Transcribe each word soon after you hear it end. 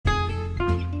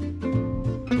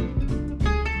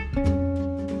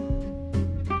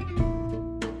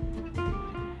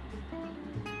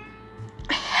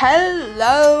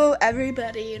Hello,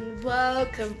 everybody, and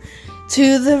welcome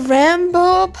to the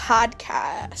Ramble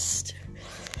Podcast.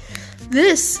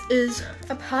 This is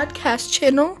a podcast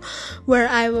channel where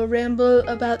I will ramble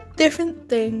about different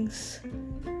things,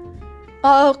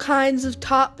 all kinds of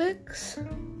topics,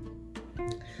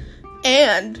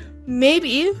 and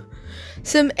maybe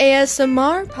some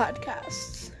ASMR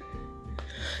podcasts.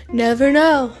 Never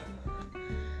know.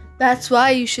 That's why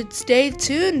you should stay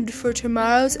tuned for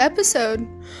tomorrow's episode,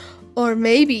 or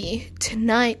maybe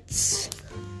tonight's.